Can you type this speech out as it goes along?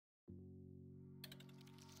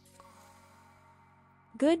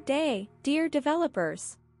Good day, dear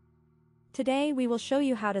developers. Today we will show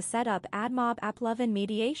you how to set up Admob Applovin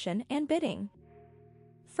mediation and bidding.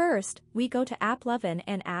 First, we go to Applovin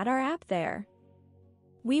and add our app there.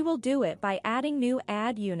 We will do it by adding new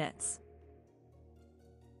ad units.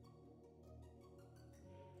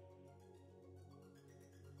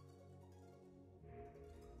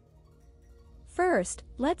 First,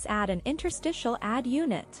 let's add an interstitial ad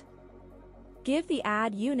unit. Give the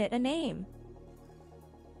ad unit a name.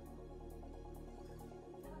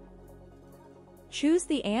 Choose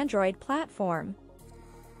the Android platform.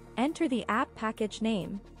 Enter the app package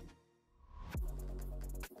name.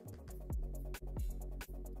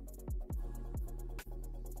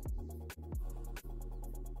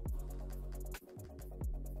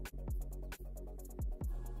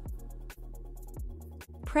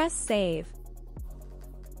 Press Save.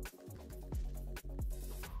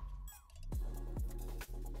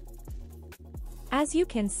 As you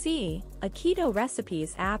can see, a keto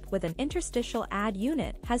recipes app with an interstitial ad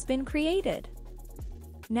unit has been created.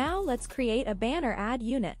 Now let's create a banner ad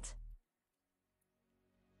unit.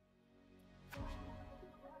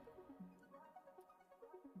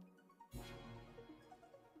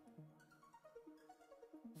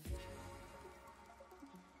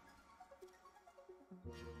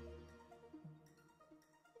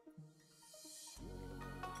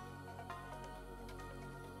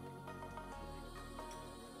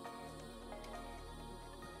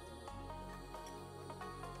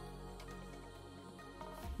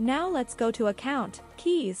 Now let's go to Account,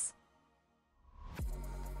 Keys.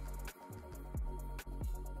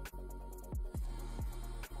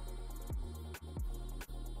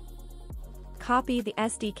 Copy the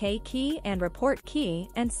SDK key and report key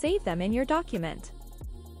and save them in your document.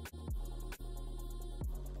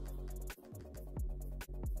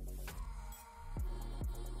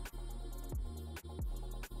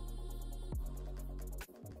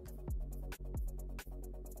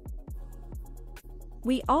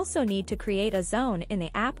 We also need to create a zone in the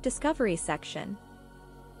App Discovery section.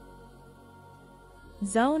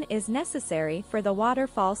 Zone is necessary for the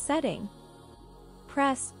waterfall setting.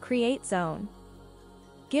 Press Create Zone.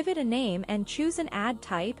 Give it a name and choose an ad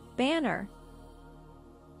type, banner.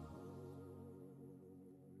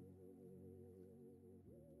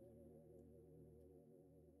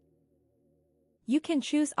 You can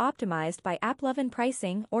choose optimized by Applovin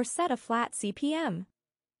pricing or set a flat CPM.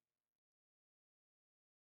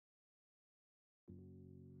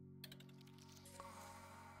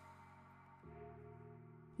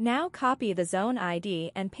 Now copy the zone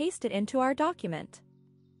ID and paste it into our document.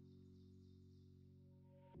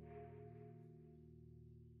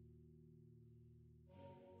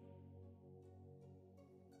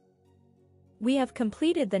 We have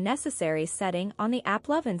completed the necessary setting on the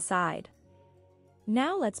Applovin side.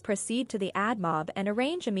 Now let's proceed to the Admob and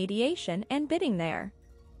arrange a mediation and bidding there.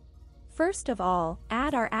 First of all,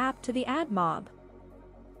 add our app to the Admob.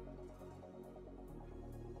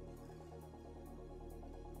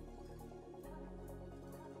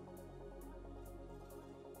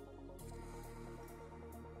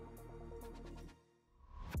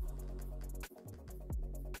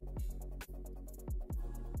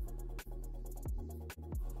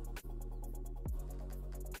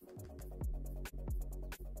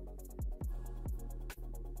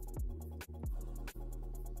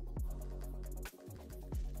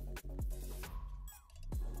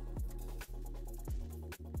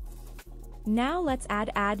 Now let's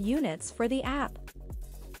add ad units for the app.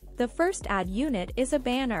 The first ad unit is a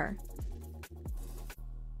banner.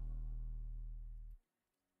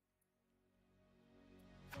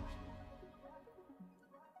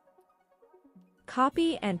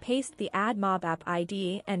 Copy and paste the Admob app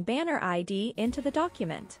ID and banner ID into the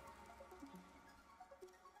document.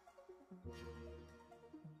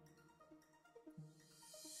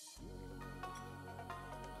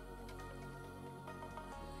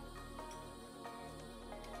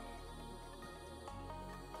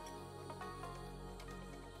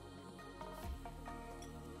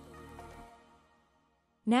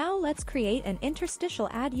 Now let's create an interstitial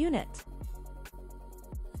ad unit.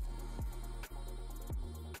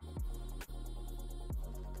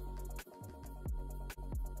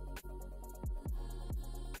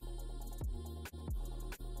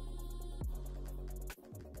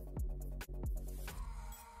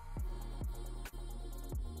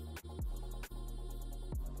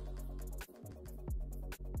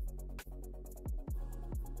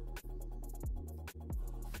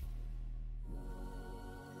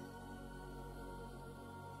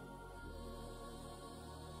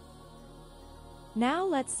 Now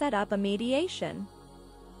let's set up a mediation.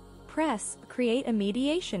 Press Create a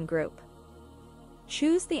mediation group.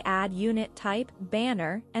 Choose the ad unit type,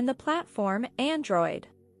 banner, and the platform, Android.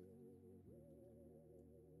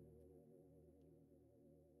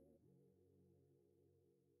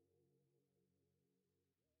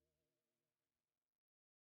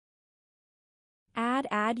 Add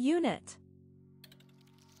ad unit.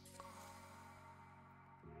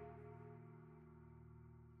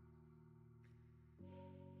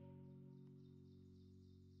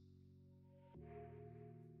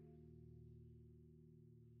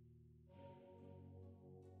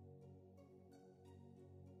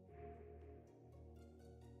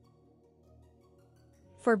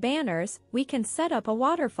 For banners, we can set up a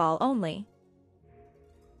waterfall only.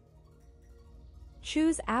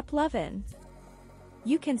 Choose Applovin.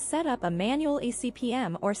 You can set up a manual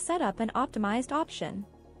ECPM or set up an optimized option.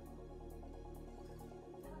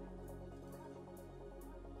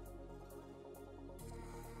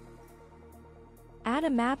 Add a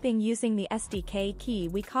mapping using the SDK key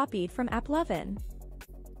we copied from Applovin.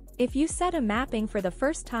 If you set a mapping for the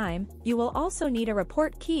first time, you will also need a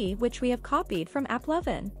report key which we have copied from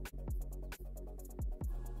Applovin.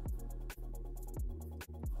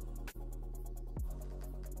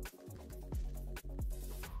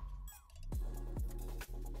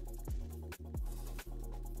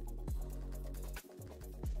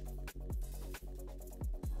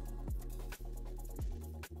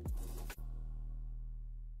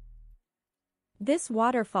 This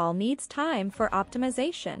waterfall needs time for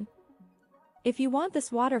optimization. If you want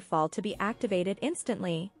this waterfall to be activated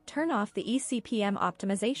instantly, turn off the ECPM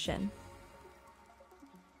optimization.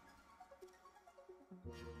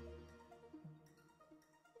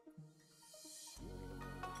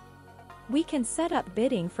 We can set up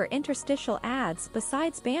bidding for interstitial ads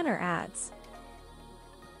besides banner ads.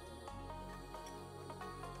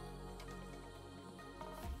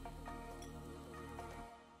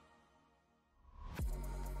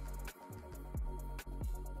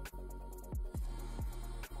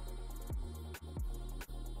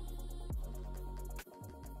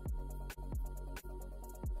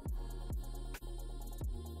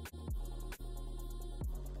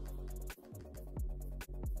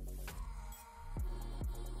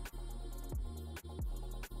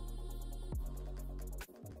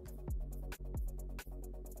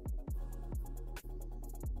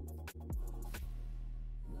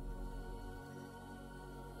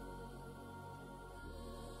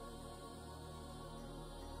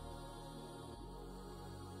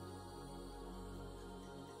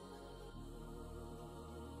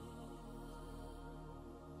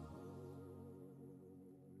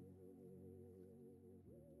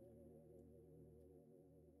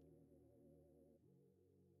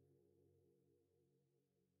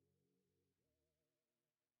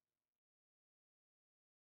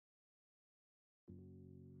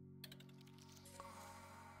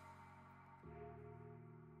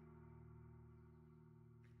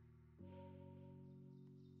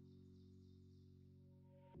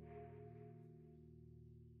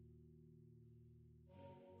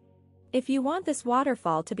 If you want this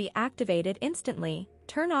waterfall to be activated instantly,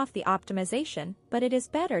 turn off the optimization, but it is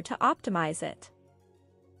better to optimize it.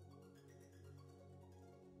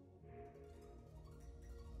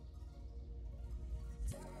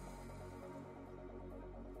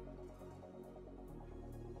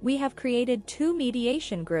 We have created two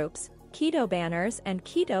mediation groups, Keto Banners and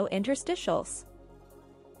Keto Interstitials.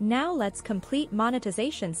 Now let's complete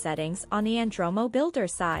monetization settings on the Andromo Builder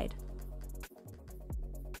side.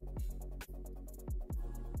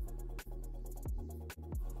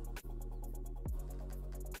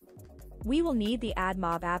 We will need the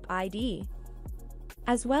Admob app ID,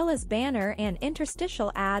 as well as banner and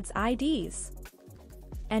interstitial ads IDs.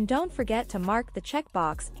 And don't forget to mark the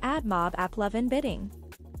checkbox Admob Applovin bidding.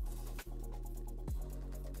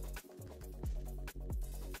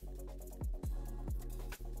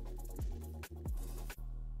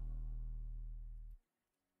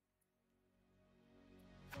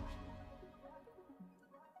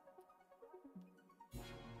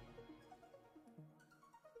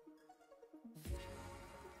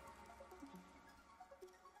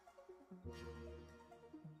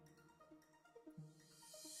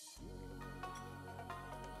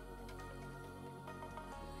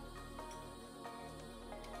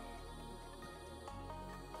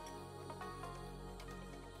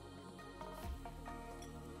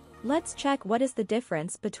 Let's check what is the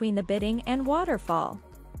difference between the bidding and waterfall.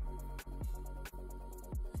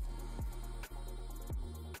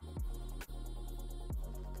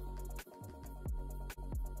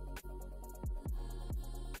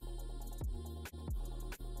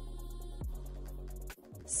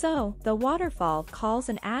 So, the waterfall calls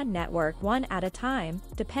an ad network one at a time,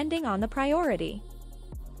 depending on the priority.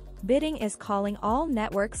 Bidding is calling all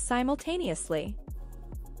networks simultaneously.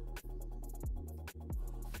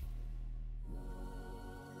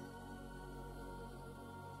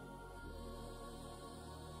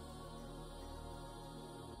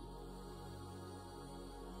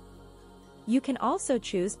 You can also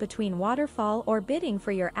choose between waterfall or bidding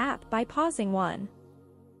for your app by pausing one.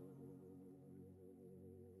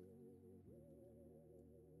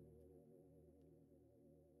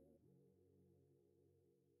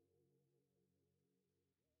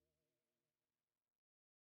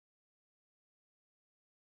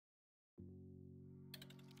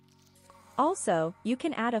 Also, you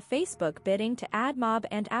can add a Facebook bidding to Admob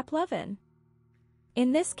and Applovin.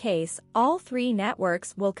 In this case, all three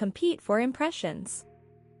networks will compete for impressions.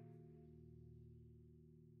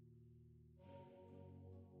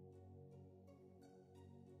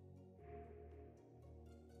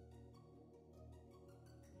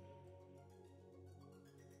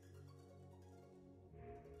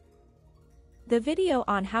 The video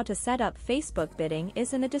on how to set up Facebook bidding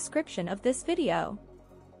is in the description of this video.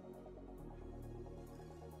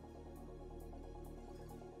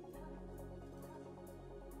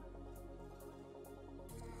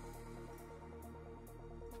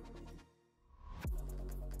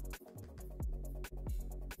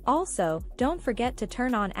 Also, don't forget to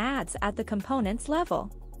turn on ads at the components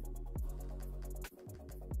level.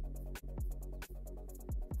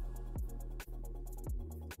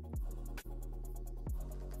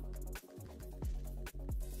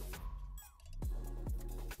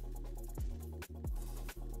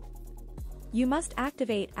 You must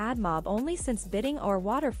activate Admob only since bidding or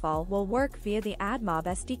waterfall will work via the Admob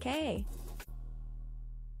SDK.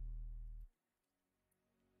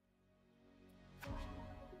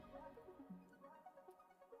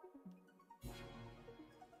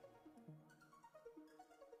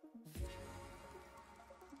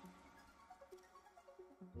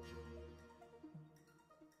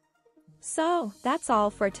 So, that's all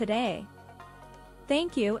for today.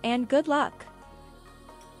 Thank you and good luck.